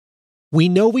We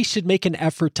know we should make an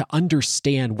effort to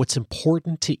understand what's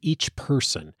important to each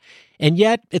person. And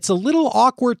yet, it's a little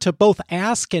awkward to both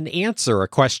ask and answer a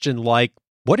question like,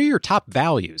 what are your top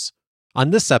values? On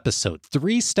this episode,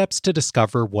 3 steps to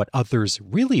discover what others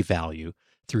really value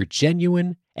through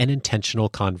genuine and intentional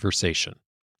conversation.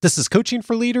 This is Coaching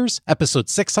for Leaders, episode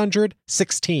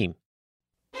 616.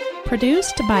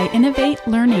 Produced by Innovate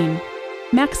Learning,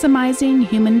 maximizing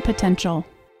human potential.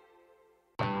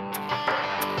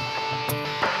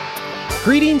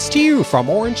 Greetings to you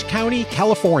from Orange County,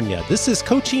 California. This is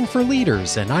Coaching for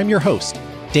Leaders, and I'm your host,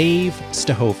 Dave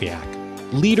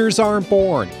Stachowiak. Leaders aren't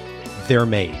born, they're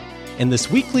made. And this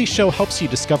weekly show helps you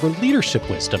discover leadership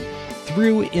wisdom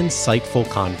through insightful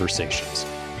conversations.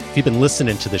 If you've been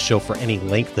listening to the show for any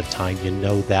length of time, you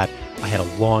know that I had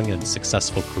a long and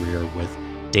successful career with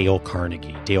Dale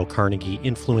Carnegie. Dale Carnegie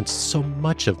influenced so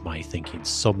much of my thinking,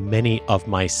 so many of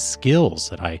my skills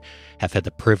that I have had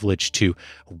the privilege to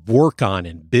work on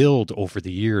and build over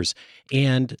the years.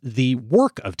 And the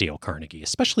work of Dale Carnegie,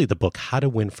 especially the book, How to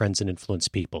Win Friends and Influence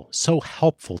People, so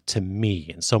helpful to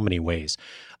me in so many ways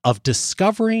of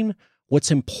discovering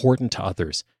what's important to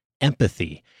others,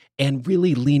 empathy, and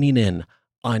really leaning in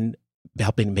on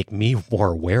helping make me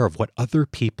more aware of what other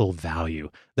people value.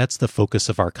 That's the focus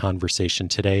of our conversation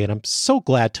today. And I'm so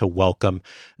glad to welcome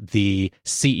the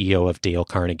CEO of Dale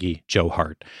Carnegie, Joe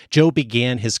Hart. Joe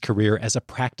began his career as a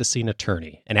practicing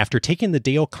attorney. And after taking the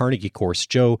Dale Carnegie course,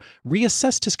 Joe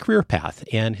reassessed his career path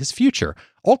and his future,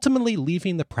 ultimately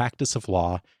leaving the practice of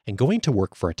law and going to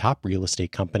work for a top real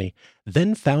estate company,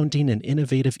 then founding an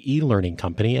innovative e-learning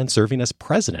company and serving as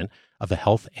president of a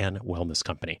health and wellness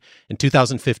company. In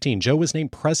 2015, Joe was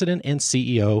named president and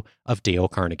CEO of Dale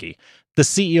Carnegie. The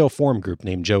CEO Forum Group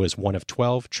named Joe as one of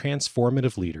 12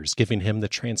 transformative leaders, giving him the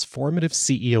Transformative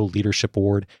CEO Leadership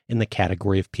Award in the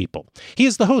category of people. He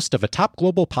is the host of a top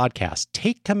global podcast,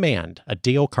 Take Command, a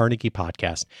Dale Carnegie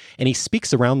podcast, and he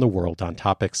speaks around the world on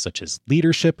topics such as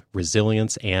leadership,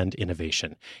 resilience, and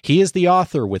innovation. He is the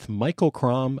author with Michael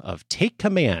Crom of Take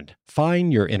Command,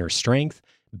 Find Your Inner Strength,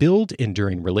 Build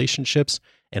Enduring Relationships,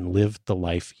 and Live the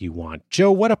Life You Want.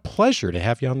 Joe, what a pleasure to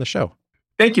have you on the show.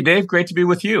 Thank you, Dave. Great to be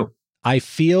with you. I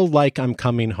feel like I'm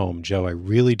coming home, Joe. I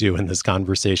really do in this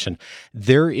conversation.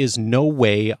 There is no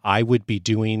way I would be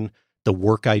doing the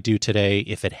work I do today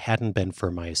if it hadn't been for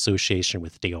my association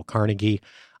with Dale Carnegie.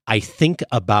 I think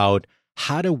about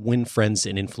How to Win Friends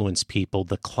and Influence People,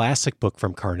 the classic book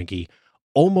from Carnegie,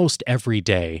 almost every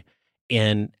day,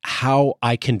 and how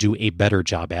I can do a better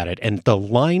job at it. And the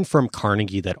line from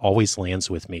Carnegie that always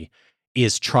lands with me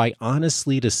is try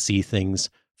honestly to see things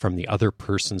from the other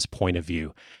person's point of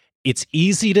view. It's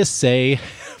easy to say,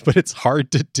 but it's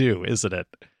hard to do, isn't it?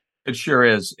 It sure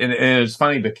is. And it's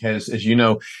funny because, as you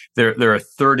know, there are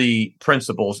 30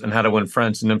 principles in how to win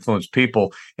friends and influence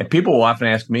people. And people will often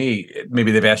ask me,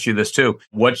 maybe they've asked you this too,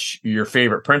 what's your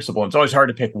favorite principle? And it's always hard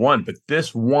to pick one, but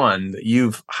this one that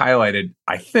you've highlighted,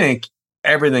 I think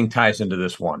everything ties into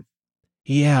this one.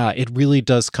 Yeah, it really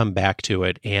does come back to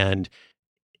it. And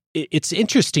it's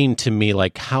interesting to me,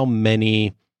 like how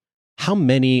many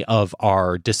of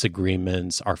our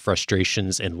disagreements, our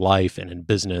frustrations in life and in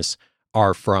business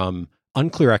are from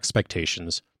unclear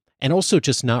expectations and also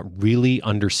just not really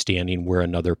understanding where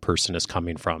another person is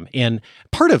coming from. And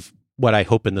part of what I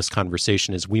hope in this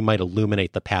conversation is we might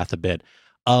illuminate the path a bit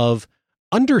of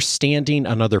understanding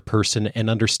another person and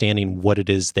understanding what it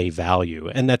is they value.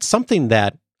 And that's something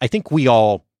that I think we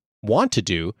all want to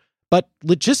do, but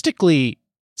logistically,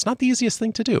 it's not the easiest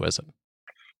thing to do, is it?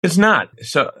 It's not.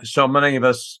 So many of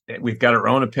us, we've got our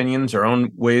own opinions, our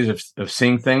own ways of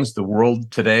seeing things. The world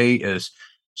today is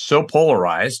so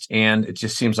polarized, and it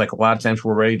just seems like a lot of times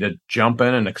we're ready to jump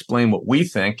in and explain what we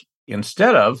think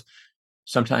instead of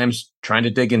sometimes trying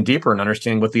to dig in deeper and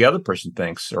understand what the other person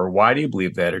thinks, or why do you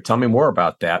believe that, or tell me more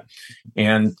about that.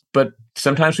 But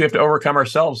sometimes we have to overcome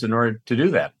ourselves in order to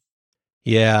do that.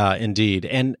 Yeah, indeed.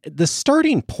 And the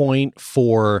starting point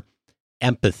for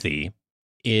empathy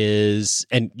is,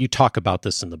 and you talk about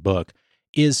this in the book,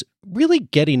 is really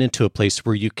getting into a place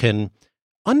where you can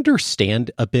understand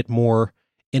a bit more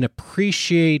and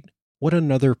appreciate what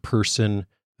another person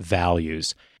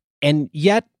values. And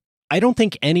yet, I don't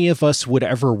think any of us would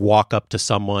ever walk up to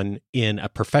someone in a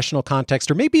professional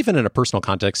context, or maybe even in a personal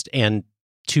context, and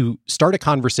to start a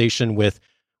conversation with,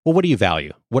 well, what do you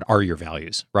value? What are your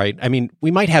values, right? I mean, we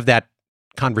might have that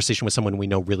conversation with someone we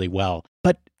know really well,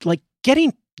 but like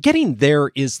getting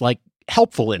there is like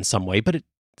helpful in some way, but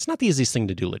it's not the easiest thing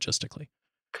to do logistically.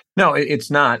 No, it's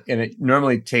not. And it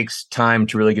normally takes time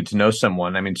to really get to know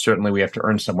someone. I mean, certainly we have to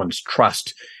earn someone's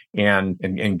trust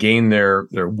and gain their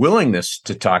willingness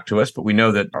to talk to us. But we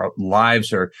know that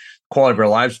quality of our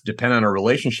lives depend on our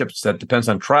relationships. That depends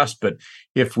on trust. But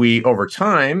if we, over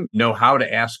time, know how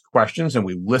to ask questions and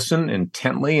we listen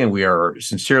intently and we are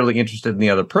sincerely interested in the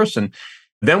other person,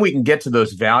 then we can get to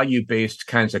those value-based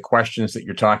kinds of questions that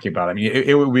you're talking about. I mean,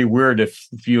 it would be weird if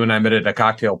you and I met at a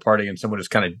cocktail party and someone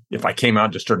just if I came out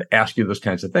and just started to ask you those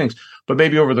kinds of things. But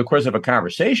maybe over the course of a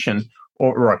conversation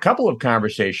or a couple of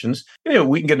conversations,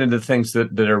 we can get into things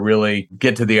that are really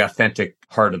get to the authentic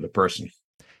heart of the person.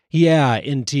 Yeah,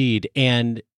 indeed.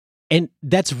 And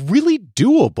that's really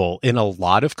doable in a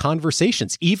lot of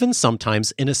conversations, even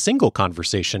sometimes in a single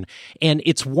conversation. And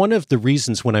it's one of the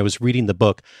reasons when I was reading the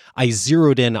book, I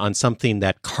zeroed in on something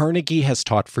that Carnegie has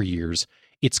taught for years.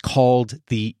 It's called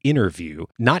the interview,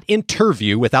 not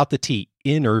interview without the T,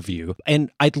 interview. And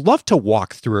I'd love to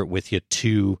walk through it with you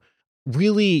to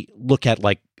really look at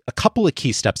like a couple of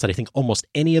key steps that I think almost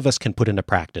any of us can put into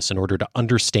practice in order to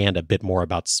understand a bit more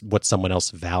about what someone else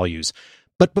values.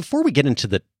 But before we get into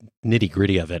the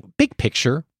nitty-gritty of it, big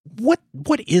picture, what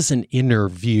is an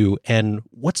interview and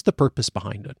what's the purpose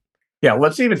behind it? Yeah,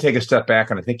 let's even take a step back.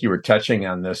 And I think you were touching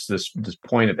on this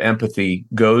point of empathy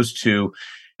goes to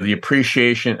the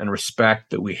appreciation and respect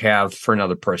that we have for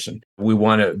another person. We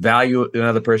want to value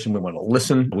another person. We want to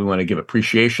listen. We want to give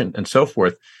appreciation and so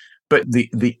forth. But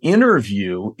the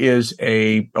interview is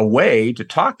a way to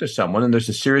talk to someone. And there's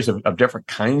a series of different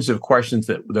kinds of questions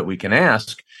that we can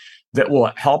ask that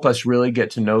will help us really get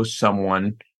to know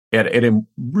someone at a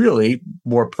really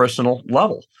more personal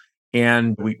level.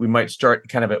 And we might start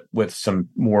kind of with some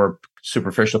more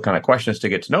superficial kind of questions to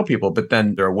get to know people, but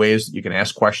then there are ways that you can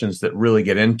ask questions that really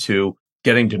get into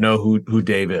getting to know who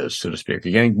Dave is, so to speak, or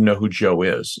getting to know who Joe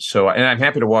is. So, and I'm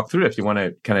happy to walk through it if you want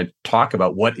to kind of talk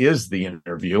about what is the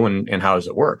interview and how does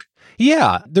it work.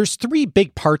 Yeah, there's three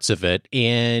big parts of it,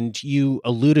 and you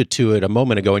alluded to it a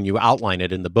moment ago, and you outline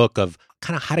it in the book of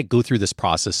kind of how to go through this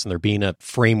process and there being a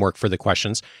framework for the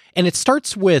questions. And it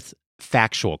starts with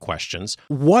factual questions.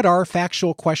 What are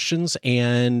factual questions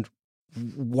and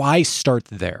why start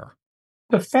there?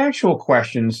 The factual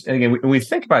questions, and again, when we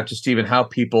think about just even how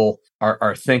people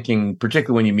are thinking,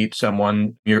 particularly when you meet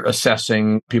someone, you're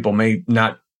assessing, people may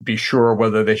not be sure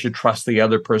whether they should trust the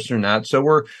other person or not. So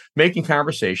we're making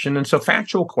conversation. And so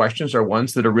factual questions are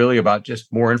ones that are really about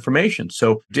just more information.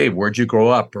 So, Dave, where'd you grow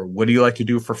up? Or what do you like to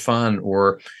do for fun?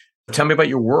 Or tell me about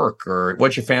your work, or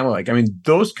what's your family like? I mean,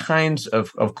 those kinds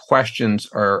of questions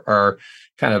are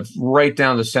kind of right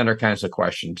down the center kinds of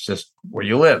questions, just where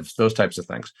you live, those types of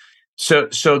things. So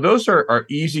those are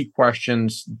easy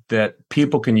questions that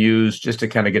people can use just to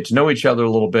kind of get to know each other a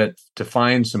little bit, to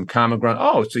find some common ground.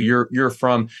 Oh, so you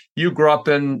grew up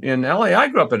in LA, I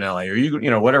grew up in LA,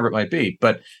 or whatever it might be.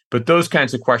 But those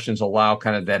kinds of questions allow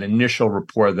kind of that initial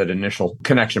rapport, that initial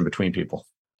connection between people.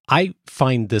 I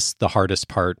find this the hardest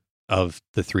part of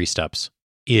the three steps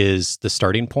is the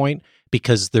starting point,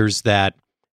 because there's that,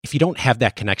 if you don't have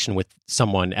that connection with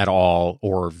someone at all,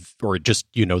 or just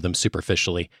them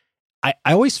superficially,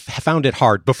 I always found it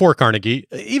hard before Carnegie,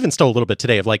 even still a little bit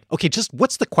today, of like, okay, just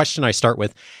what's the question I start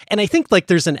with? And I think like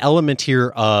there's an element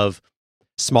here of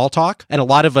small talk. And a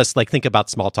lot of us like think about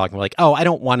small talk and we're like, oh, I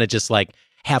don't want to just like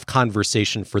have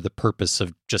conversation for the purpose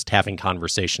of just having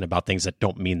conversation about things that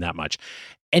don't mean that much.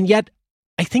 And yet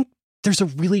I think there's a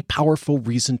really powerful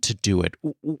reason to do it.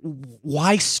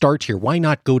 Why start here? Why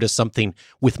not go to something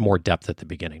with more depth at the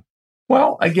beginning?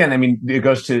 Well, again, I mean, it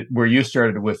goes to where you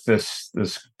started with this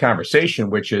conversation,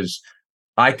 which is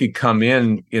I could come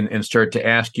in and start to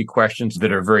ask you questions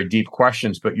that are very deep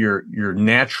questions, but your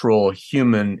natural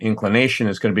human inclination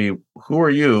is going to be, who are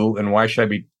you and why should I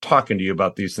be talking to you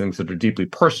about these things that are deeply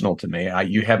personal to me?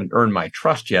 You haven't earned my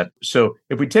trust yet. So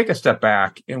if we take a step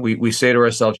back and we say to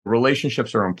ourselves,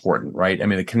 relationships are important, right? I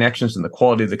mean, the connections and the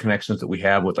quality of the connections that we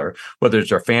have with whether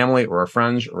it's our family or our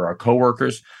friends or our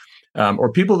coworkers,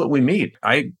 or people that we meet.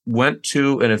 I went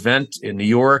to an event in New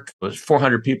York. It was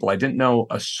 400 people. I didn't know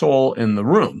a soul in the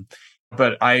room,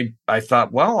 but I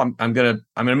thought, well, I'm gonna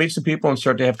meet some people and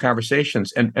start to have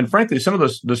conversations. And frankly, some of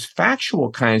those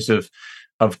factual kinds of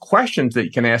questions that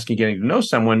you can ask in getting to know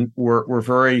someone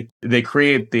they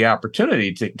create the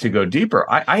opportunity to go deeper.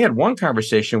 I had one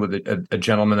conversation with a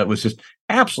gentleman that was just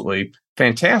absolutely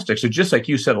fantastic. So just like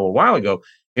you said a little while ago,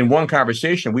 in one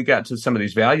conversation, we got to some of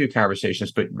these value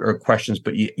conversations, or questions,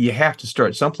 but you have to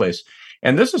start someplace.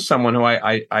 And this is someone who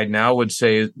I now would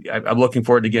say I'm looking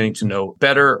forward to getting to know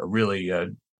better, a really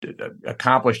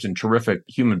accomplished and terrific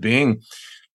human being.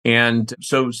 And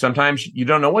so sometimes you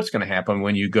don't know what's going to happen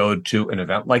when you go to an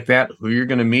event like that, who you're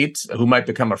going to meet, who might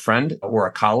become a friend or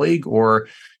a colleague or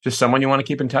just someone you want to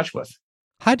keep in touch with.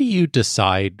 How do you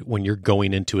decide when you're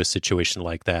going into a situation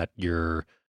like that, you're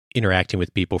interacting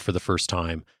with people for the first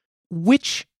time,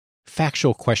 which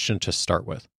factual question to start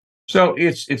with? So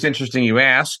it's interesting you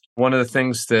ask. One of the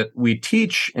things that we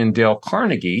teach in Dale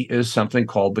Carnegie is something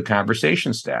called the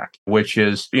conversation stack, which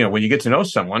is, when you get to know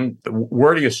someone,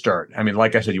 where do you start? I mean,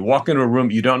 like I said, you walk into a room,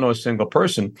 you don't know a single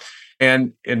person,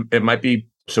 and it might be,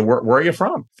 so where are you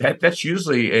from? That's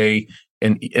usually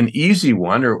an easy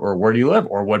one, or where do you live,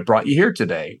 or what brought you here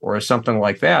today, or something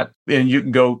like that. And you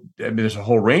can go, there's a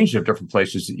whole range of different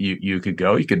places that you could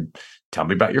go. You could tell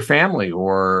me about your family,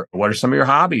 or what are some of your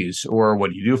hobbies, or what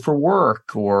do you do for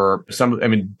work, or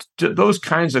those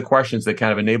kinds of questions that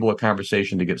kind of enable a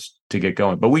conversation to get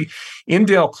going. But in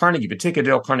Dale Carnegie, if you take a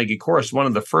Dale Carnegie course, one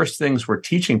of the first things we're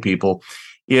teaching people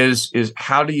is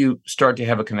how do you start to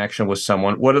have a connection with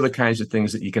someone? What are the kinds of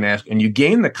things that you can ask? And you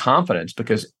gain the confidence,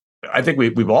 because I think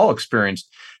we've all experienced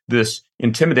this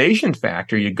intimidation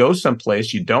factor. You go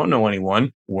someplace, you don't know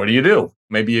anyone. What do?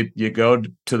 Maybe you go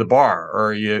to the bar,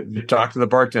 or you talk to the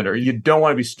bartender. You don't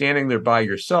want to be standing there by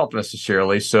yourself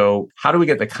necessarily. So how do we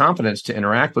get the confidence to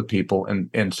interact with people?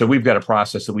 And so we've got a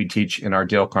process that we teach in our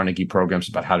Dale Carnegie programs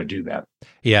about how to do that.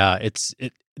 Yeah,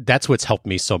 that's what's helped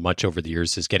me so much over the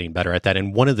years, is getting better at that.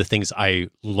 And one of the things I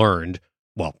learned,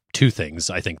 well, two things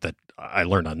I think that I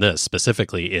learned on this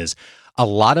specifically, is a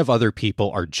lot of other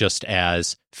people are just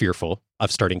as fearful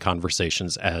of starting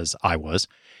conversations as I was.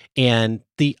 And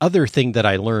the other thing that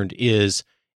I learned is,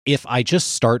 if I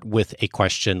just start with a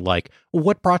question like,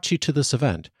 what brought you to this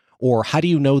event? Or how do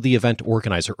you know the event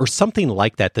organizer? Or something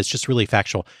like that, that's just really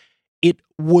factual. It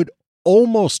would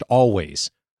almost always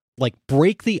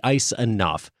break the ice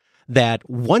enough that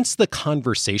once the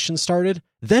conversation started,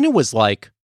 then it was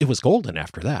golden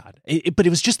after that. But it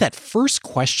was just that first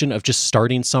question of just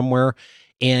starting somewhere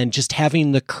and just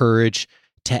having the courage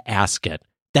to ask it.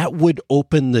 That would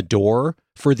open the door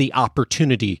for the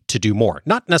opportunity to do more.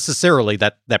 Not necessarily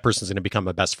that person's going to become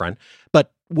a best friend,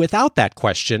 but without that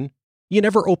question, you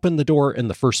never open the door in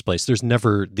the first place. There's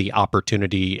never the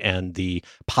opportunity and the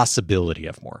possibility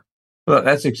of more. Well,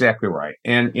 that's exactly right.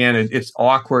 And it's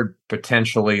awkward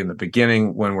potentially in the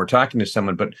beginning when we're talking to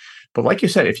someone, but like you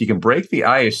said, if you can break the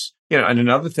ice, and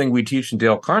another thing we teach in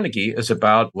Dale Carnegie is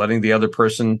about letting the other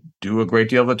person do a great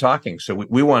deal of the talking. So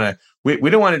we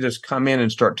don't want to just come in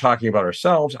and start talking about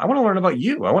ourselves. I want to learn about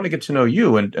you. I want to get to know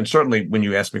you. And certainly when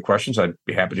you ask me questions, I'd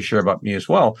be happy to share about me as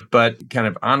well. But kind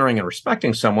of honoring and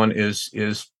respecting someone is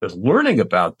learning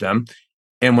about them.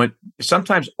 And when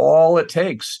sometimes all it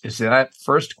takes is that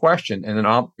first question, and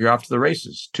then you're off to the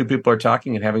races. Two people are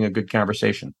talking and having a good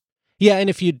conversation. Yeah, and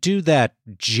if you do that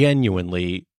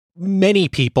genuinely, many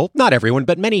people, not everyone,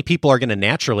 but many people are going to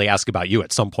naturally ask about you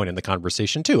at some point in the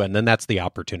conversation too. And then that's the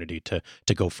opportunity to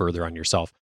go further on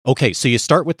yourself. Okay, so you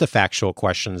start with the factual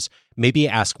questions, maybe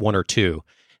ask one or two.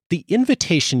 The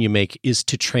invitation you make is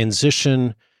to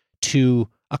transition to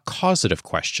a causative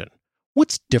question.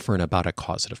 What's different about a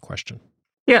causative question?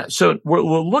 Yeah, so we're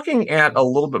looking at a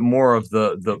little bit more of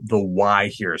the why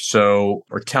here. So,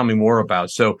 or tell me more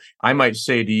about. So I might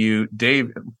say to you,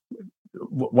 Dave,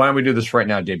 why don't we do this right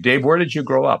now, Dave? Dave, where did you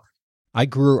grow up? I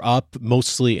grew up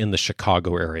mostly in the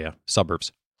Chicago area,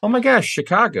 suburbs. Oh my gosh,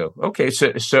 Chicago. Okay,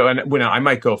 so and I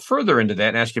might go further into that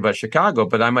and ask you about Chicago,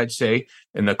 but I might say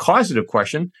in the causative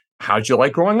question, how'd you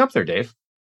like growing up there, Dave?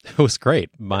 It was great.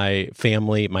 My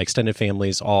family, my extended family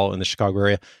is all in the Chicago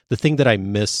area. The thing that I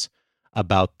miss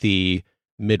about the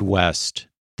Midwest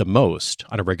the most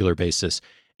on a regular basis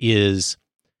is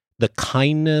the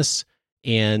kindness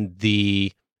and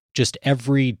the just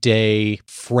everyday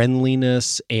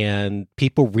friendliness and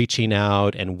people reaching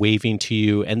out and waving to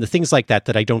you and the things like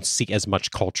that I don't see as much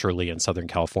culturally in Southern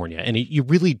California. And you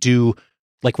really do,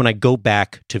 like when I go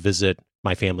back to visit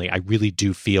my family, I really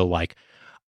do feel like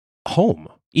home,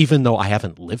 even though I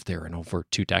haven't lived there in over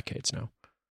 2 decades now.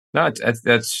 No,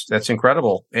 that's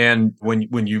incredible. And when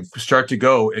you start to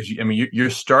go, you're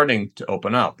starting to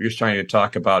open up. You're starting to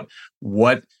talk about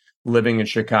what living in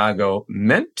Chicago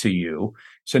meant to you.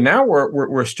 So now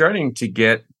we're starting to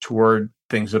get toward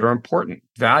things that are important,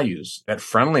 values, that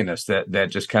friendliness, that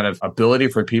just kind of ability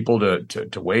for people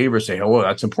to wave or say hello.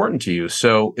 That's important to you.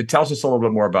 So it tells us a little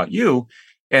bit more about you.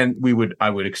 And I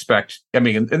would expect, and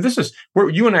this is where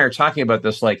you and I are talking about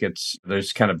this like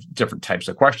there's kind of different types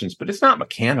of questions, but it's not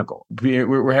mechanical.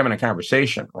 We're having a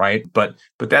conversation, right? But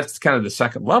that's kind of the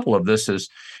second level of this, is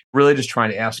really just trying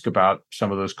to ask about some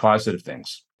of those causative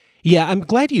things. Yeah, I'm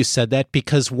glad you said that,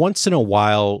 because once in a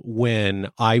while when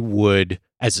I was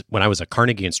a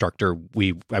Carnegie instructor,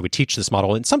 I would teach this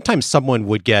model, and sometimes someone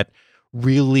would get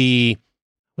really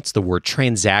what's the word,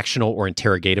 transactional or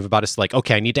interrogative about it. It's like,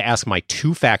 okay, I need to ask my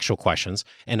 2 factual questions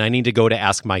and I need to go to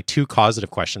ask my 2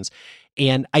 causative questions.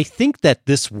 And I think that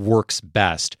this works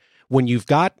best when you've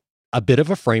got a bit of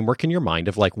a framework in your mind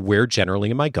of like, where generally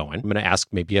am I going? I'm going to ask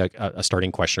maybe a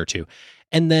starting question or 2.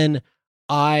 And then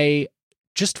I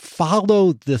just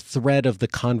follow the thread of the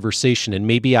conversation. And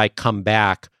maybe I come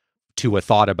back to a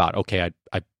thought about, okay,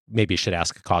 I maybe should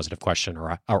ask a causative question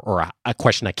or a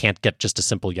question I can't get just a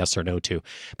simple yes or no to.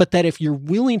 But that if you're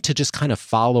willing to just kind of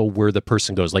follow where the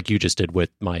person goes, like you just did with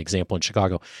my example in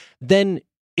Chicago, then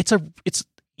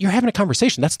you're having a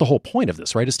conversation. That's the whole point of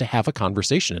this, right? Is to have a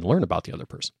conversation and learn about the other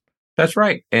person. That's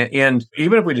right. And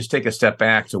even if we just take a step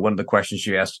back to one of the questions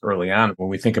you asked early on, when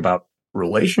we think about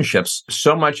relationships,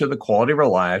 so much of the quality of our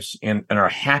lives and our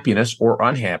happiness or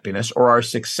unhappiness or our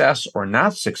success or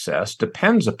not success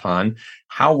depends upon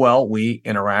how well we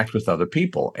interact with other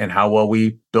people and how well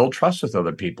we build trust with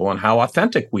other people and how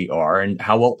authentic we are and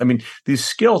how well, these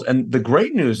skills. And the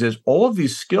great news is all of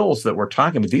these skills that we're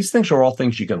talking about, these things are all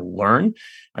things you can learn.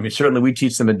 Certainly we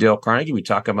teach them in Dale Carnegie. We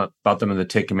talk about them in the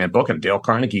Take Command book. And Dale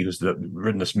Carnegie, who's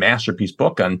written this masterpiece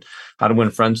book on how to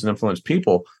win friends and influence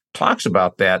people, talks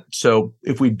about that. So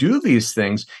if we do these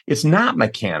things, it's not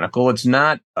mechanical. It's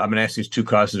not, I'm going to ask these 2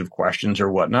 causative questions or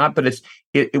whatnot, but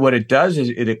what it does is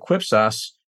it equips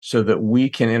us so that we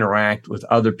can interact with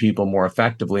other people more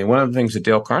effectively. And one of the things that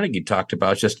Dale Carnegie talked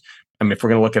about is just, if we're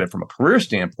going to look at it from a career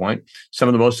standpoint, some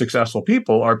of the most successful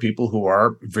people are people who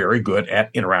are very good at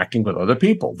interacting with other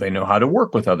people. They know how to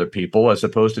work with other people as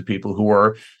opposed to people who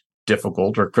are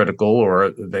difficult or critical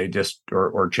or they just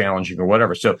or challenging or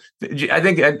whatever. So I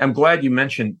think I'm glad you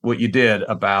mentioned what you did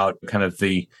about kind of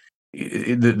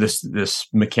this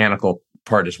mechanical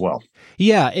part as well.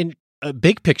 Yeah, and a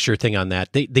big picture thing on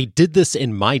that. They did this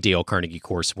in my Dale Carnegie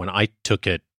course when I took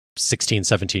it 16,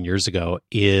 17 years ago,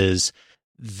 is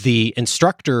the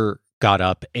instructor got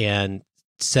up and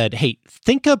said, hey,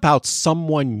 think about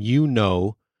someone you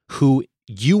know who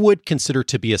you would consider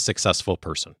to be a successful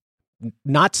person.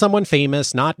 Not someone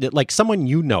famous, not like someone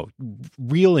you know,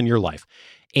 real in your life,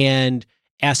 and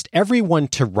asked everyone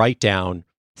to write down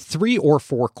 3 or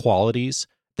 4 qualities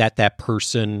that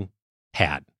person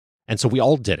had. And so we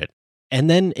all did it, and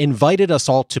then invited us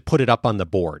all to put it up on the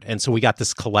board. And so we got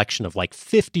this collection of like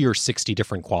 50 or 60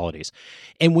 different qualities.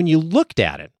 And when you looked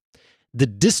at it, the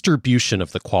distribution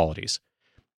of the qualities,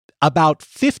 about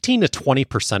 15 to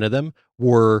 20% of them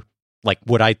were like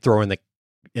what I'd throw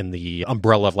in the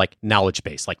umbrella of like knowledge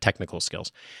base, like technical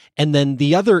skills. And then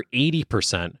the other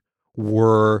 80%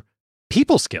 were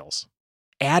people skills,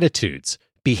 attitudes,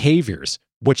 behaviors,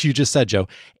 what you just said, Joe.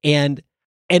 And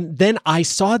then I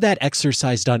saw that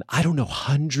exercise done, I don't know,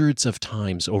 hundreds of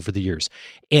times over the years.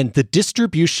 And the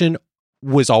distribution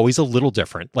was always a little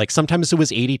different. Like sometimes it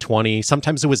was 80-20,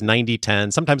 sometimes it was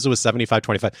 90-10, sometimes it was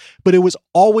 75-25, but it was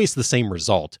always the same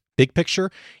result, big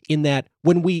picture, in that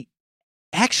when we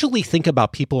actually think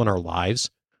about people in our lives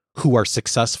who are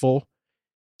successful,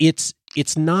 it's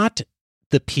not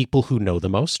the people who know the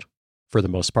most, for the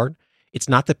most part. It's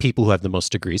not the people who have the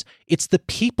most degrees. It's the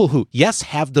people who, yes,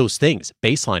 have those things,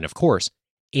 baseline, of course,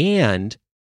 and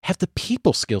have the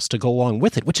people skills to go along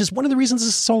with it, which is one of the reasons this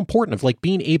is so important, of like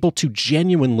being able to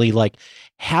genuinely like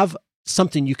have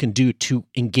something you can do to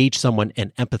engage someone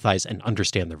and empathize and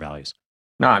understand their values.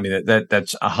 No,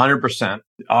 that's 100%.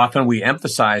 Often we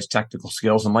emphasize technical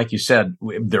skills, and like you said,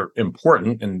 they're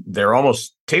important and they're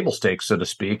almost table stakes, so to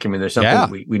speak. There's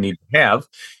something we need to have.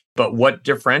 But what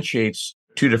differentiates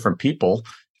 2 different people,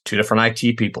 2 different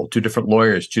IT people, 2 different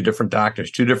lawyers, 2 different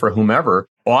doctors, 2 different whomever,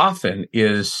 often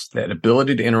is that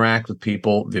ability to interact with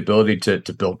people, the ability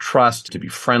to build trust, to be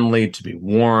friendly, to be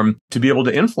warm, to be able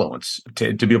to influence,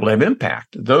 to be able to have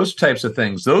impact. Those types of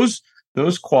things, those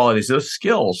qualities, those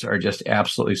skills are just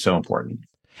absolutely so important.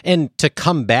 And to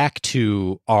come back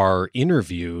to our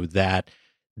interview, that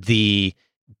the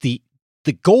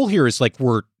goal here is like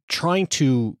we're trying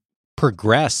to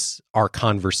progress our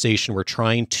conversation. We're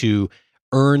trying to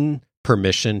earn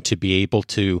permission to be able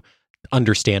to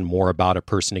understand more about a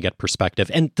person, to get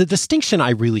perspective. And the distinction I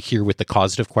really hear with the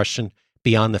causative question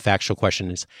beyond the factual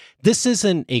question is this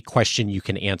isn't a question you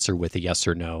can answer with a yes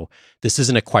or no. This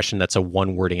isn't a question that's a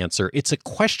one-word answer. It's a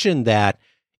question that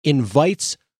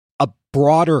invites a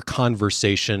broader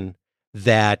conversation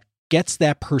that gets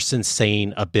that person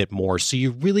saying a bit more. So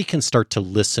you really can start to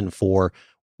listen for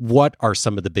what are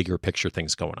some of the bigger picture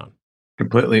things going on.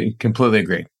 Completely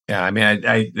agree. Yeah,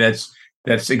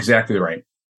 that's exactly right.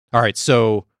 All right.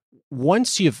 So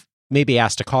once you've maybe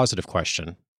asked a causative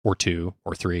question or 2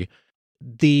 or 3,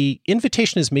 the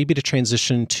invitation is maybe to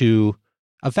transition to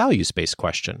a values-based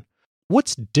question.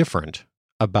 What's different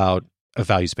about a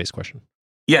values-based question?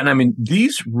 Yeah, and I mean,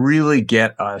 these really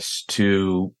get us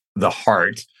to the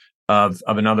heart of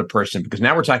another person, because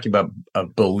now we're talking about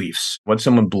beliefs, what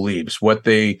someone believes, what's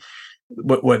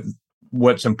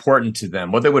important to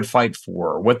them, what they would fight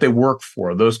for, what they work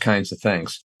for, those kinds of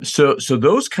things. So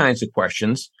those kinds of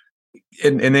questions,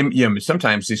 and then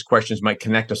sometimes these questions might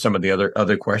connect to some of the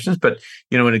other questions. But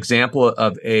an example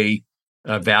of a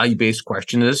value-based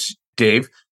question is, Dave,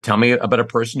 tell me about a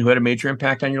person who had a major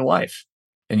impact on your life.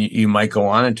 And you might go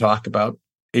on and talk about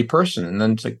a person, and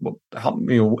then it's like, well,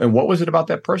 and what was it about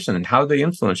that person, and how did they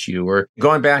influence you? Or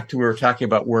going back to, we were talking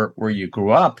about where you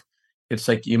grew up, it's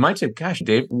like you might say, gosh,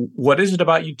 Dave, what is it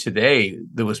about you today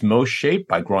that was most shaped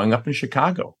by growing up in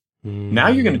Chicago? Now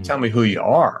you're going to tell me who you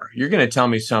are. You're going to tell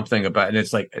me something about, and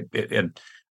it's like,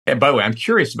 and by the way, I'm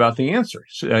curious about the answer.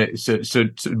 So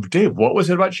Dave, what was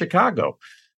it about Chicago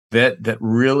that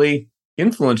really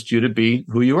influenced you to be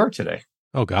who you are today?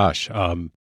 Oh gosh.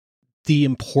 The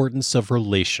importance of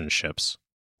relationships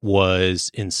was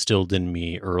instilled in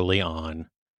me early on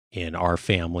in our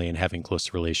family and having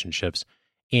close relationships,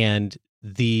 and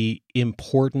the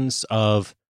importance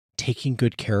of taking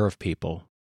good care of people.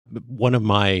 One of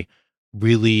my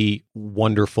really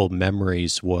wonderful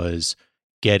memories was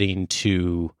getting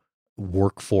to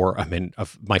work for,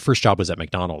 my first job was at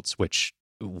McDonald's, which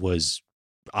was,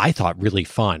 I thought, really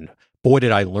fun. Boy,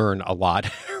 did I learn a lot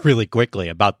really quickly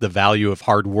about the value of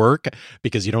hard work,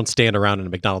 because you don't stand around in a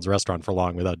McDonald's restaurant for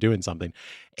long without doing something.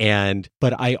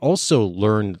 But I also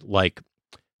learned,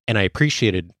 and I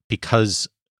appreciated, because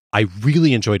I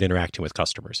really enjoyed interacting with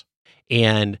customers.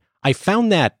 And I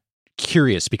found that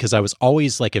curious, because I was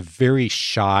always like a very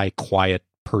shy, quiet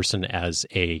person as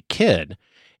a kid.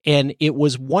 And it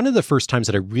was one of the first times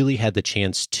that I really had the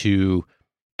chance to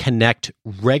connect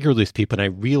regularly with people. And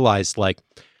I realized,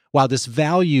 wow, this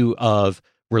value of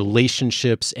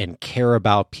relationships and care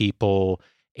about people,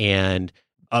 and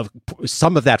of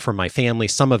some of that from my family,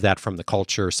 some of that from the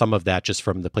culture, some of that just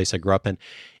from the place I grew up in,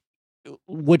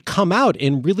 would come out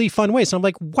in really fun ways. And I'm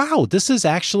like, wow, this is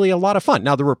actually a lot of fun.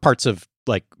 Now, there were parts of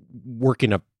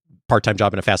working a part-time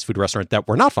job in a fast food restaurant that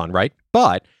were not fun, right?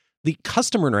 But the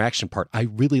customer interaction part I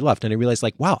really loved. And I realized,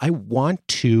 wow, I want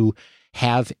to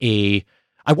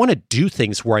do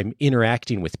things where I'm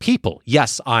interacting with people.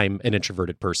 Yes, I'm an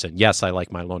introverted person. Yes, I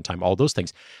like my alone time, all those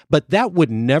things. But that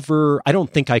would never, I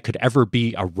don't think I could ever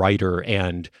be a writer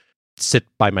and sit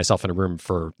by myself in a room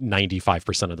for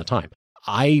 95% of the time.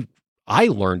 I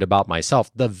learned about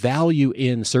myself, the value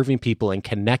in serving people and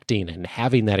connecting and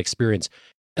having that experience.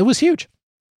 It was huge.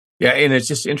 Yeah, and it's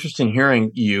just interesting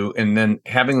hearing you and then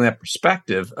having that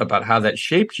perspective about how that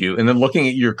shaped you, and then looking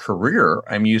at your career.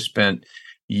 I mean, you spent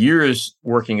years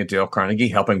working at Dale Carnegie,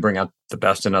 helping bring out the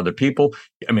best in other people.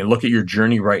 I mean, look at your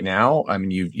journey right now. I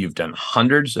mean, you've done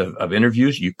hundreds of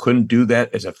interviews. You couldn't do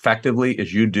that as effectively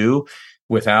as you do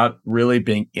without really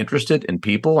being interested in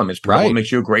people. I mean, it's probably what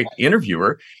makes you a great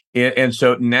interviewer. And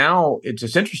so now it's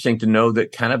just interesting to know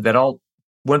that kind of that all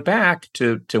went back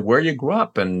to where you grew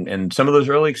up and some of those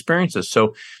early experiences.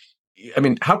 So, I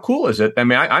mean, how cool is it? I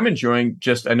mean, I'm enjoying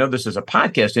I know this is a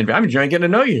podcast interview. I'm enjoying getting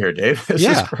to know you here, Dave. This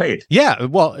is great. Yeah.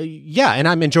 Well, yeah. And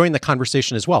I'm enjoying the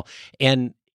conversation as well.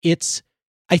 And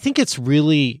I think it's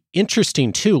really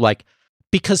interesting too,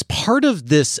 because part of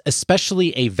this,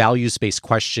 especially a values-based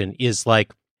question, is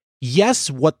yes,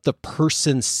 what the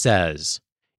person says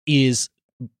is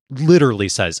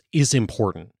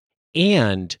important.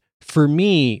 And for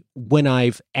me, when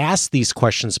I've asked these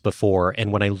questions before,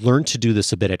 and when I learned to do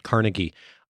this a bit at Carnegie,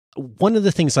 one of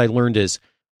the things I learned is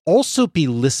also be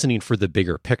listening for the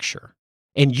bigger picture.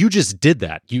 And you just did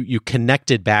that. You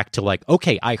connected back to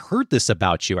okay, I heard this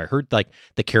about you. I heard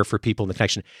the care for people and the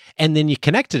connection. And then you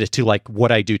connected it to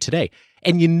what I do today.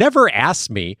 And you never asked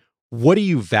me, what do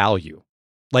you value?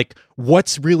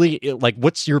 What's really,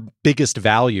 what's your biggest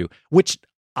value? Which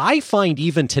I find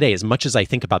even today, as much as I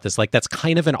think about this, that's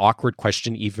kind of an awkward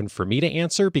question even for me to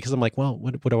answer, because I'm well,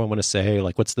 what do I want to say?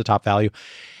 What's the top value?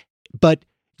 But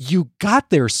you got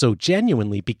there so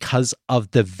genuinely because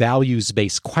of the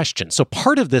values-based question. So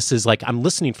part of this is I'm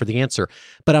listening for the answer,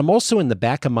 but I'm also in the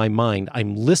back of my mind,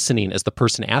 I'm listening as the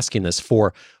person asking this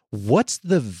for what's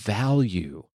the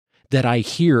value that I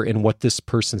hear in what this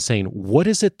person's saying. What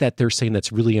is it that they're saying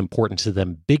that's really important to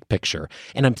them, big picture?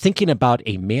 And I'm thinking about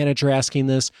a manager asking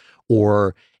this,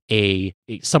 or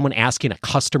someone asking a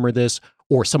customer this,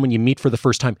 or someone you meet for the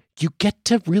first time. You get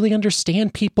to really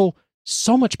understand people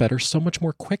so much better, so much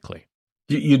more quickly.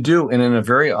 You do, and in a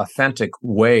very authentic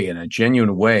way, in a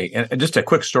genuine way. And just a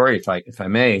quick story, if I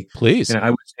may. Please.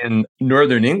 I was in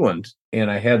Northern England, and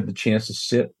I had the chance to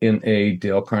sit in a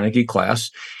Dale Carnegie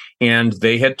class. And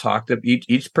they had talked that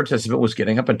each participant was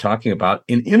getting up and talking about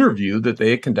an interview that they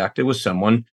had conducted with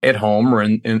someone at home or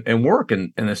in work.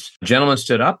 And this gentleman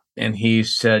stood up and he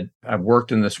said, I've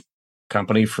worked in this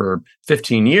company for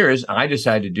 15 years. I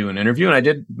decided to do an interview, and I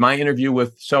did my interview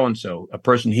with so-and-so, a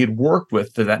person he had worked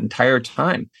with for that entire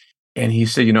time. And he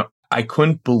said, I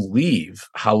couldn't believe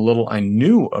how little I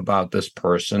knew about this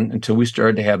person until we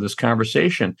started to have this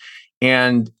conversation.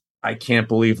 And I can't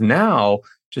believe now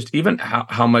just even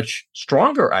how much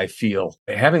stronger I feel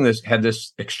having had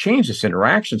this exchange, this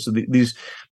interaction. So these,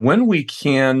 when we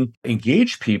can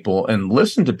engage people and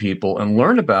listen to people and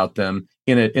learn about them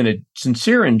in a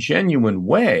sincere and genuine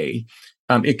way,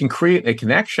 it can create a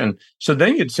connection. So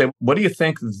then you'd say, what do you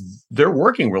think their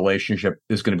working relationship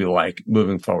is going to be like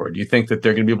moving forward? Do you think that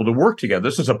they're going to be able to work together?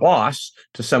 This is a boss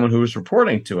to someone who is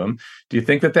reporting to him. Do you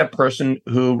think that person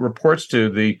who reports to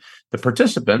the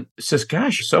participant says,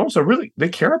 gosh, so-and-so really, they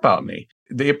care about me.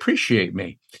 They appreciate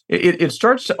me. It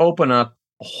starts to open up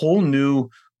a whole new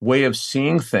way of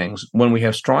seeing things when we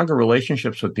have stronger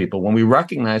relationships with people, when we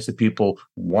recognize that people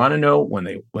want to know, when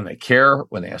they care,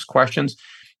 when they ask questions.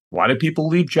 Why do people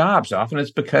leave jobs? Often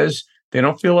it's because they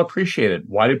don't feel appreciated.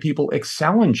 Why do people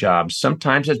excel in jobs?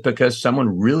 Sometimes it's because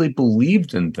someone really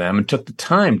believed in them and took the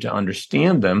time to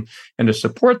understand them and to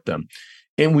support them.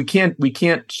 And we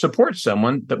can't support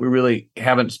someone that we really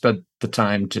haven't spent the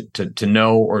time to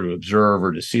know or to observe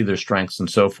or to see their strengths and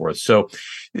so forth. So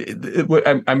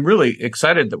I'm really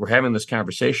excited that we're having this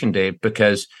conversation, Dave,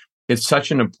 because it's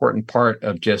such an important part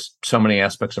of just so many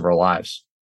aspects of our lives.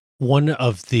 One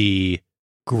of the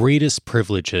greatest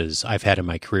privileges I've had in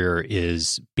my career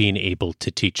is being able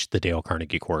to teach the Dale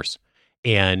Carnegie course.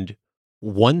 And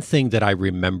one thing that I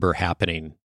remember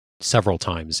happening several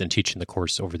times in teaching the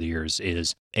course over the years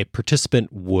is a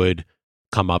participant would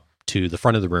come up to the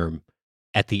front of the room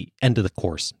at the end of the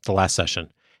course, the last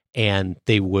session, and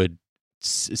they would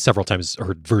several times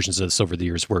heard versions of this over the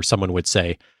years where someone would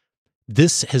say,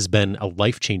 this has been a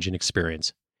life-changing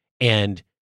experience, and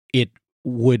it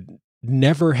would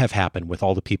never have happened with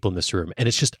all the people in this room. And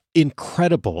it's just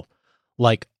incredible,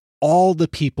 like all the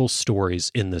people's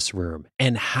stories in this room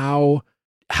and how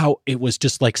it was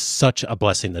just like such a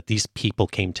blessing that these people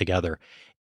came together.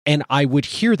 And I would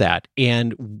hear that,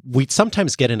 and we'd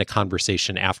sometimes get in a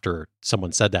conversation after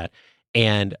someone said that,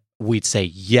 and we'd say,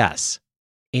 yes,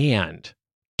 and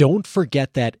don't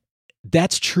forget that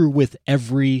that's true with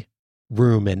every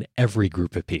room and every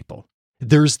group of people.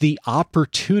 There's the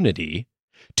opportunity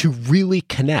to really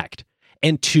connect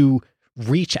and to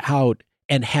reach out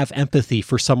and have empathy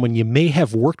for someone you may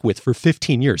have worked with for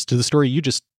 15 years, to the story you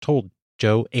just told,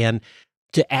 Joe, and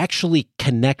to actually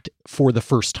connect for the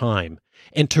first time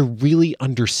and to really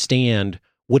understand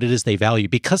what it is they value.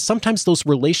 Because sometimes those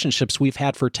relationships we've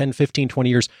had for 10, 15, 20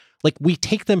 years, like we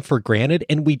take them for granted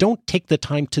and we don't take the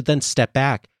time to then step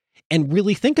back and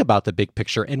really think about the big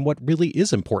picture and what really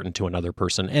is important to another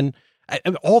person. And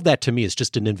all that to me is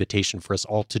just an invitation for us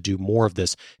all to do more of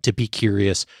this, to be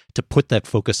curious, to put that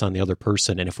focus on the other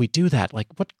person. And if we do that, like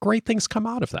what great things come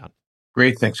out of that.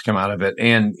 Great things come out of it.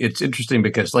 And it's interesting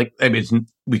because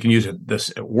we can use this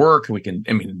at work.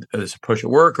 This approach at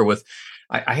work or with,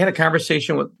 I had a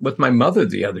conversation with my mother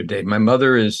the other day. My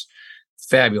mother is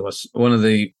fabulous. One of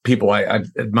the people I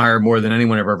admire more than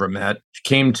anyone I've ever met. She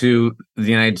came to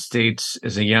the United States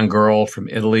as a young girl from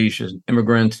Italy. She's an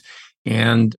immigrant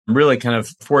and really kind of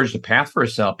forged a path for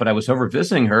herself. But I was over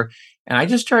visiting her, and I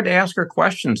just started to ask her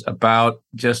questions about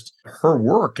just her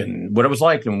work and what it was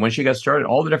like and when she got started,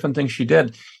 all the different things she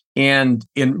did. And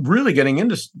in really getting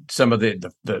into some of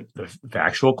the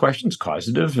factual questions,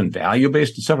 causative and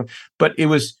value-based and stuff. But it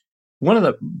was one of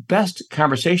the best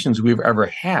conversations we've ever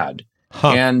had.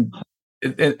 Huh. And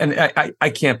I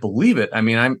can't believe it. I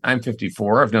mean, I'm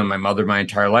 54. I've known my mother my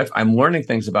entire life. I'm learning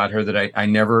things about her that I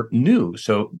never knew.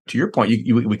 So to your point,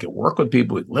 we could work with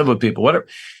people, we live with people, whatever.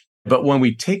 But when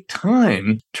we take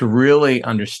time to really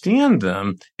understand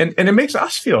them, and it makes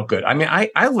us feel good. I mean,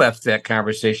 I left that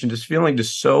conversation just feeling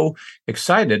just so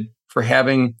excited for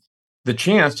having the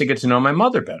chance to get to know my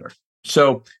mother better.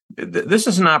 So this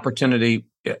is an opportunity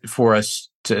for us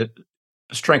to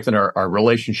strengthen our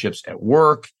relationships at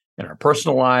work, in our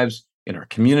personal lives, in our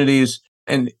communities,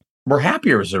 and we're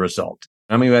happier as a result.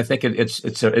 I mean, I think it's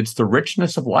the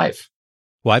richness of life.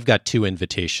 Well, I've got 2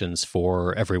 invitations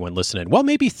for everyone listening. Well,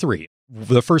 maybe 3.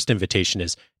 The first invitation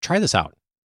is try this out.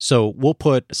 So we'll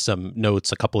put some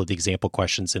notes, a couple of the example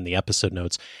questions in the episode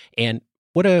notes. And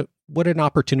what an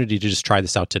opportunity to just try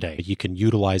this out today. You can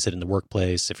utilize it in the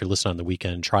workplace. If you're listening on the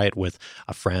weekend, try it with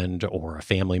a friend or a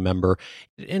family member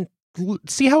and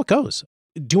see how it goes.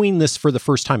 doing this for the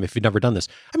first time, if you've never done this,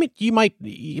 I mean, you might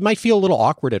feel a little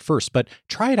awkward at first, but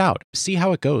try it out, see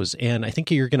how it goes. And I think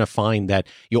you're going to find that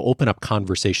you'll open up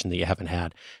conversation that you haven't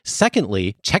had.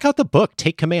 Secondly, check out the book,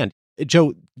 Take Command.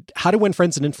 Joe, How to Win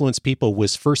Friends and Influence People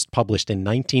was first published in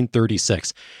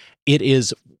 1936. It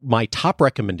is my top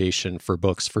recommendation for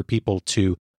books for people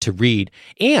to read.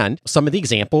 And some of the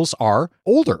examples are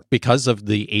older because of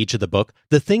the age of the book.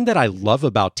 The thing that I love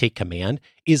about Take Command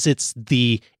is it's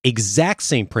the exact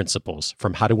same principles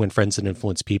from How to Win Friends and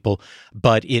Influence People,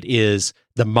 but it is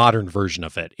the modern version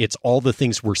of it. It's all the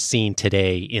things we're seeing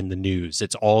today in the news.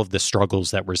 It's all of the struggles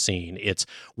that we're seeing. It's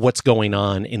what's going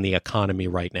on in the economy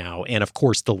right now. And of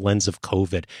course, the lens of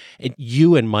COVID. And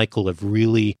you and Michael have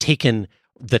really taken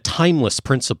the timeless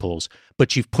principles,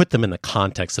 but you've put them in the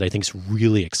context that I think is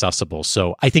really accessible.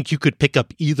 So I think you could pick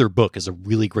up either book as a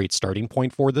really great starting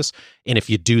point for this. And if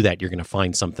you do that, you're going to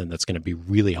find something that's going to be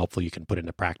really helpful you can put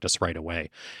into practice right away.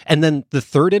 And then the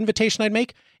third invitation I'd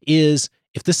make is,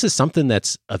 if this is something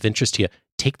that's of interest to you,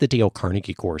 take the Dale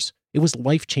Carnegie course. It was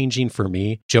life-changing for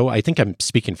me. Joe, I think I'm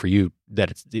speaking for you,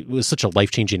 that it was such a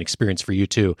life-changing experience for you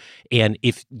too. And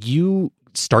if you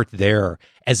start there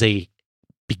as a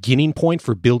beginning point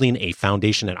for building a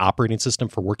foundation and operating system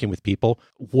for working with people,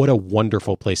 what a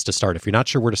wonderful place to start. If you're not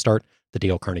sure where to start, the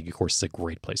Dale Carnegie course is a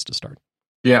great place to start.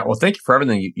 Yeah, well, thank you for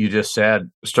everything you just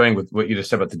said. Starting with what you just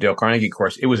said about the Dale Carnegie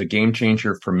course, it was a game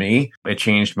changer for me. It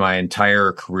changed my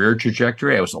entire career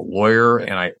trajectory. I was a lawyer,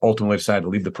 and I ultimately decided to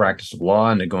leave the practice of law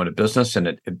and to go into business. And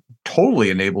it totally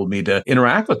enabled me to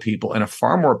interact with people in a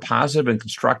far more positive and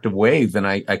constructive way than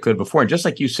I could before. And just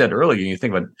like you said earlier, you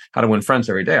think about how to win friends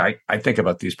every day. I think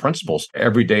about these principles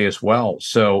every day as well.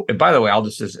 So, and by the way, I'll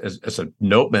just as a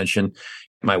note mention,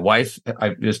 my wife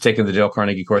has taken the Dale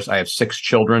Carnegie course. I have 6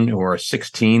 children who are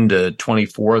 16 to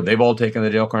 24. They've all taken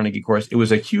the Dale Carnegie course. It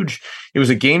was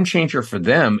a game changer for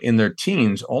them in their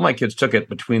teens. All my kids took it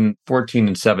between 14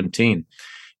 and 17.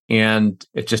 And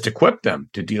it just equipped them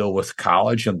to deal with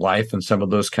college and life and some of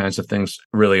those kinds of things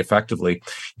really effectively.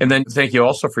 And then thank you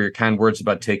also for your kind words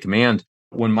about Take Command.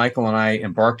 When Michael and I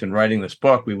embarked on writing this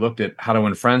book, we looked at How to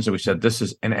Win Friends and we said, this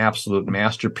is an absolute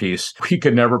masterpiece. We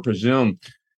could never presume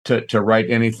to write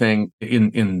anything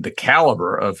in the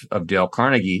caliber of Dale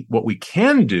Carnegie. What we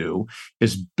can do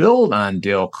is build on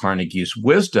Dale Carnegie's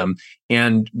wisdom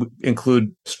and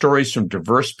include stories from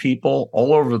diverse people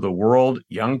all over the world,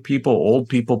 young people, old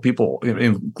people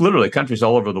in literally countries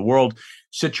all over the world,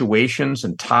 situations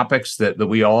and topics that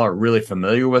we all are really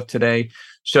familiar with today.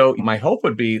 So my hope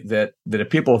would be that if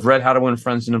people have read How to Win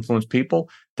Friends and Influence People,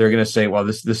 they're going to say, well,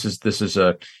 this is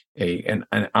an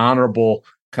honorable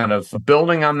kind of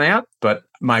building on that. But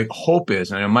my hope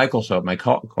is, and I know Michael's hope, my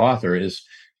co-author, is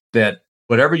that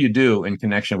whatever you do in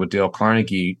connection with Dale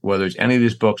Carnegie, whether it's any of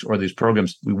these books or these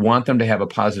programs, we want them to have a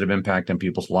positive impact on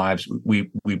people's lives.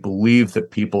 We believe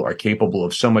that people are capable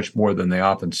of so much more than they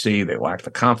often see. They lack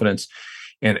the confidence.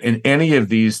 And any of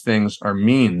these things are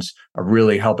means of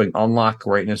really helping unlock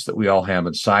greatness that we all have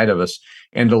inside of us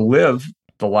and to live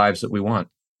the lives that we want.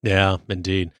 Yeah,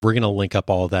 indeed. We're going to link up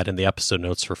all of that in the episode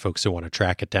notes for folks who want to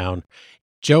track it down.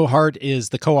 Joe Hart is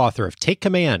the co-author of Take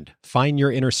Command, Find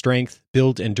Your Inner Strength,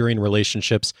 Build Enduring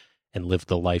Relationships, and Live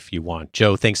the Life You Want.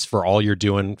 Joe, thanks for all you're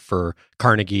doing for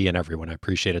Carnegie and everyone. I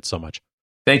appreciate it so much.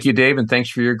 Thank you, Dave, and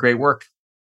thanks for your great work.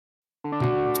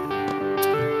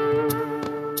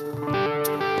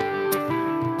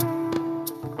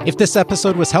 If this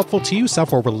episode was helpful to you,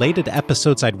 several related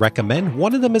episodes I'd recommend.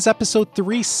 One of them is episode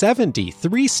 370,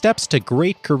 3 Steps to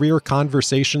Great Career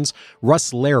Conversations.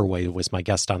 Russ Laraway was my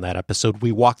guest on that episode.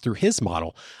 We walked through his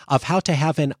model of how to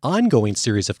have an ongoing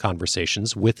series of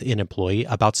conversations with an employee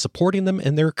about supporting them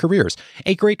in their careers.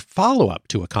 A great follow-up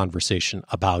to a conversation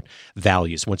about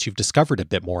values. Once you've discovered a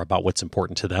bit more about what's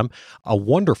important to them, a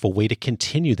wonderful way to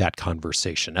continue that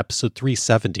conversation. Episode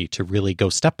 370 to really go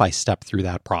step by step through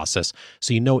that process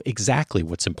so you know exactly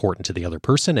what's important to the other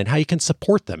person and how you can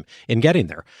support them in getting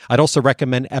there. I'd also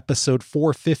recommend episode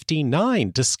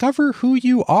 459, Discover Who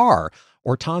You Are.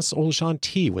 Hortense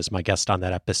Oljanti was my guest on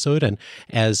that episode, and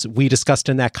as we discussed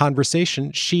in that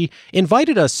conversation, she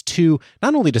invited us to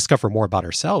not only discover more about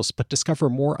ourselves, but discover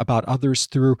more about others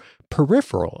through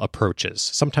peripheral approaches.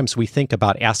 Sometimes we think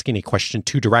about asking a question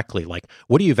too directly, like,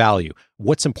 what do you value?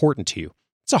 What's important to you?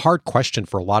 It's a hard question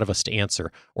for a lot of us to answer.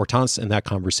 Hortense in that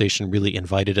conversation really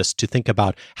invited us to think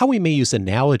about how we may use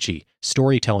analogy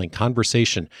storytelling,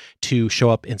 conversation to show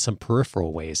up in some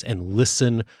peripheral ways and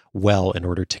listen well in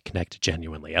order to connect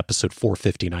genuinely. Episode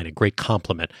 459, a great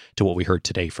compliment to what we heard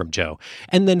today from Joe.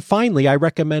 And then finally, I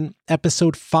recommend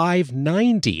episode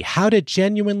 590, How to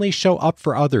Genuinely Show Up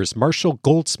for Others. Marshall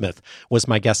Goldsmith was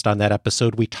my guest on that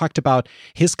episode. We talked about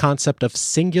his concept of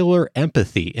singular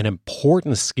empathy, an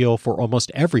important skill for almost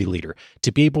every leader,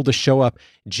 to be able to show up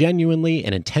genuinely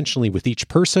and intentionally with each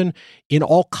person in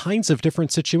all kinds of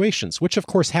different situations, which of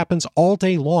course happens all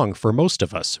day long for most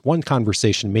of us. One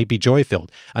conversation may be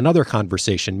joy-filled. Another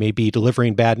conversation may be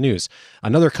delivering bad news.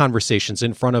 Another conversation's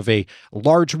in front of a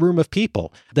large room of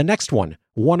people. The next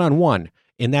one-on-one.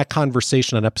 In that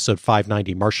conversation on episode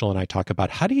 590, Marshall and I talk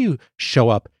about how do you show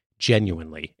up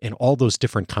genuinely in all those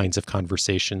different kinds of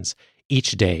conversations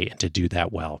each day, and to do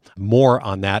that well. More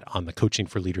on that on the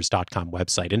coachingforleaders.com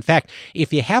website. In fact,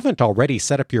 if you haven't already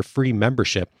set up your free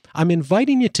membership, I'm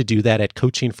inviting you to do that at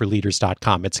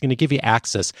coachingforleaders.com. It's going to give you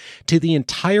access to the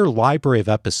entire library of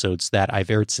episodes that I've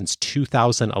aired since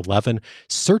 2011,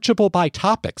 searchable by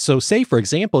topic. So say, for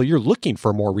example, you're looking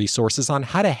for more resources on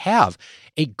how to have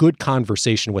a good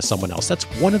conversation with someone else. That's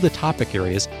one of the topic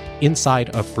areas inside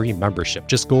of free membership.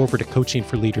 Just go over to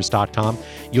coachingforleaders.com.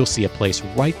 You'll see a place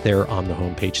right there on the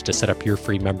homepage to set up your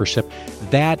free membership.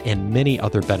 That and many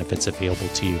other benefits available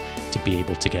to you to be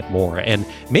able to get more. And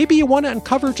maybe you want to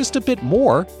uncover just a bit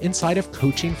more inside of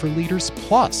Coaching for Leaders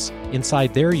Plus.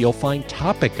 Inside there, you'll find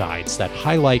topic guides that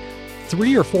highlight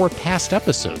 3 or 4 past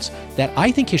episodes that I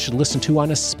think you should listen to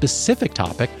on a specific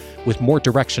topic, with more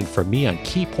direction from me on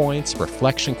key points,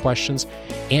 reflection questions,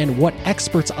 and what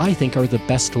experts I think are the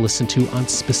best to listen to on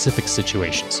specific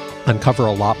situations. Uncover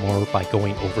a lot more by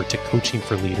going over to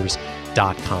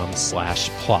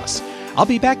coachingforleaders.com/plus. I'll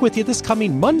be back with you this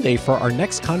coming Monday for our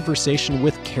next conversation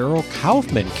with Carol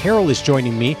Kaufman. Carol is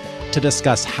joining me to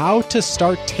discuss how to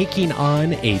start taking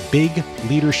on a big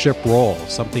leadership role,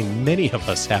 something many of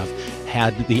us have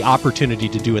had the opportunity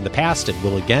to do in the past and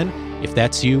will again. If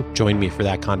that's you, join me for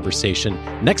that conversation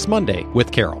next Monday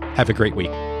with Carol. Have a great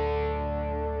week.